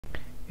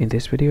In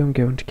this video, I'm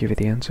going to give you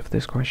the answer of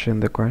this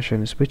question. The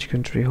question is, which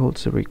country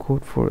holds the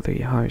record for the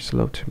highest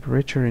low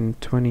temperature in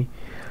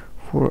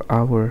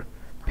 24-hour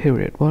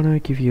period? Well, now I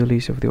give you a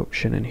list of the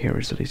option, and here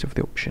is the list of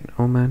the option: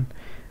 Oman,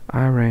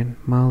 Iran,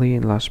 Mali,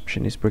 and last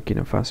option is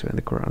Burkina Faso. And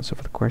the correct answer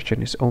for the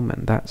question is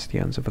Oman. That's the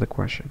answer for the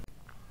question.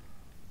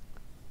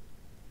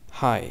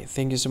 Hi,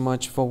 thank you so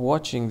much for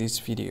watching this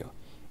video.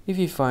 If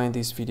you find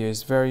this video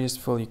is very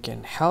useful, you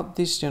can help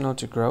this channel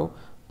to grow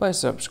by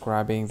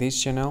subscribing this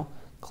channel.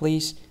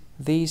 Please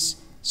this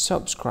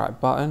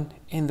subscribe button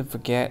and don't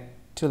forget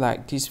to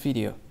like this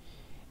video.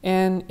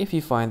 And if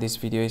you find this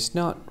video is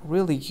not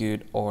really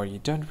good, or you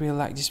don't really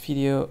like this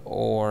video,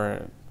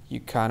 or you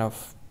kind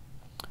of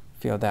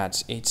feel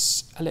that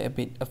it's a little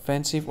bit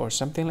offensive or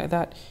something like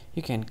that,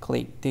 you can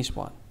click this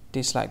one,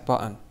 dislike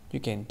button. You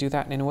can do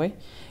that anyway.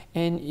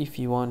 And if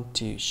you want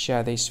to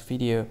share this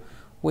video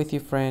with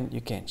your friend,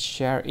 you can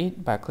share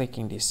it by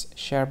clicking this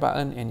share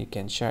button, and you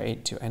can share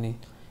it to any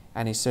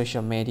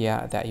social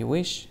media that you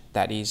wish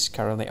that is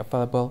currently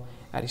available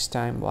at this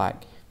time,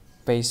 like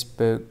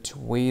Facebook,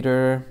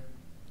 Twitter,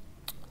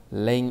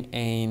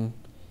 LinkedIn,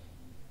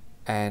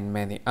 and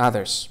many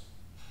others,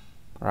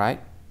 right?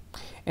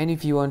 And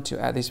if you want to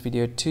add this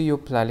video to your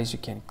playlist, you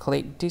can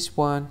click this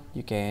one.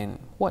 You can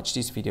watch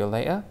this video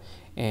later,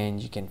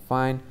 and you can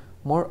find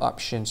more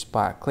options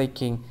by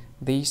clicking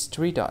these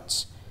three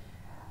dots.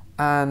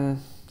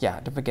 And yeah,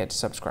 don't forget to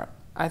subscribe.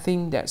 I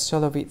think that's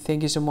all of it.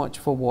 Thank you so much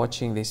for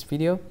watching this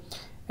video,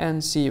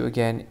 and see you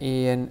again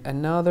in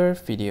another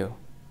video.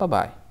 Bye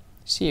bye.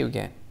 See you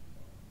again.